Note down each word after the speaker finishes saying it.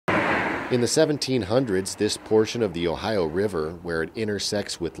In the 1700s, this portion of the Ohio River, where it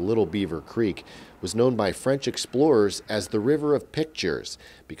intersects with Little Beaver Creek, was known by French explorers as the River of Pictures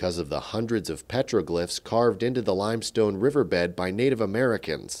because of the hundreds of petroglyphs carved into the limestone riverbed by Native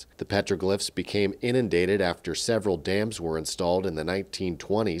Americans. The petroglyphs became inundated after several dams were installed in the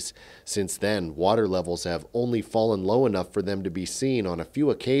 1920s. Since then, water levels have only fallen low enough for them to be seen on a few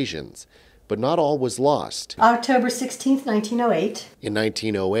occasions. But not all was lost. October 16, 1908. In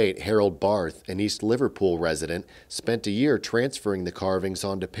 1908, Harold Barth, an East Liverpool resident, spent a year transferring the carvings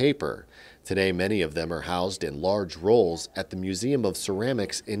onto paper. Today, many of them are housed in large rolls at the Museum of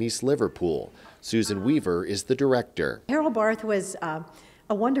Ceramics in East Liverpool. Susan Weaver is the director. Harold Barth was a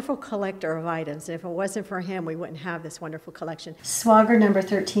wonderful collector of items. If it wasn't for him, we wouldn't have this wonderful collection. Swagger number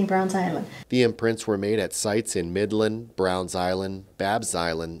 13, Browns Island. The imprints were made at sites in Midland, Browns Island, Babbs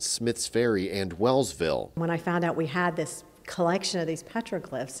Island, Smith's Ferry, and Wellsville. When I found out we had this collection of these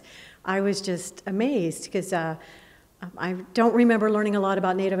petroglyphs, I was just amazed because I don't remember learning a lot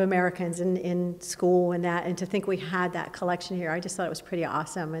about Native Americans in school and to think we had that collection here, I just thought it was pretty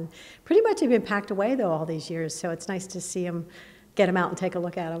awesome. And pretty much have been packed away, though, all these years, so it's nice to see them, get them out and take a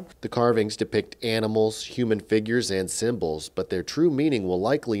look at them. The carvings depict animals, human figures, and symbols, but their true meaning will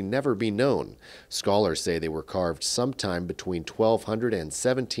likely never be known. Scholars say they were carved sometime between 1200 and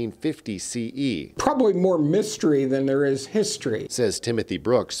 1750 CE. Probably more mystery than there is history, says Timothy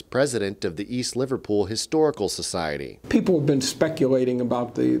Brooks, president of the East Liverpool Historical Society. People have been speculating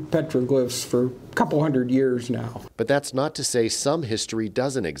about the petroglyphs for a couple hundred years now. But that's not to say some history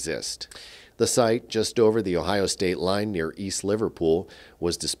doesn't exist. The site, just over the Ohio state line near East Liverpool,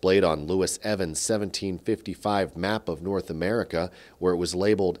 was displayed on Lewis Evans' 1755 map of North America, where it was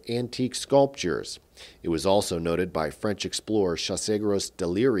labeled Antique Sculptures. It was also noted by French explorer Chassegrass de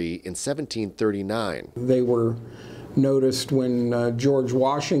Lery in 1739. They were noticed when George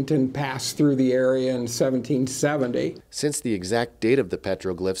Washington passed through the area in 1770. Since the exact date of the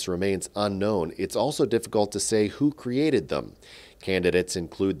petroglyphs remains unknown, it's also difficult to say who created them. Candidates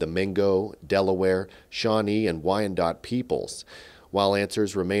include the Mingo, Delaware, Shawnee, and Wyandot peoples. While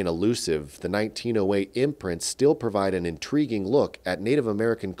answers remain elusive, the 1908 imprints still provide an intriguing look at Native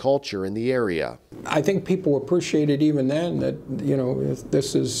American culture in the area. I think people appreciated even then that, you know,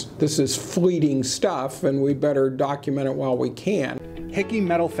 this is fleeting stuff and we better document it while we can. Hickey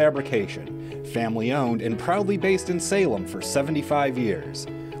Metal Fabrication, family owned and proudly based in Salem for 75 years.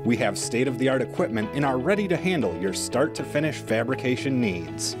 We have state-of-the-art equipment and are ready to handle your start-to-finish fabrication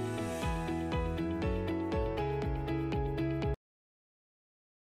needs.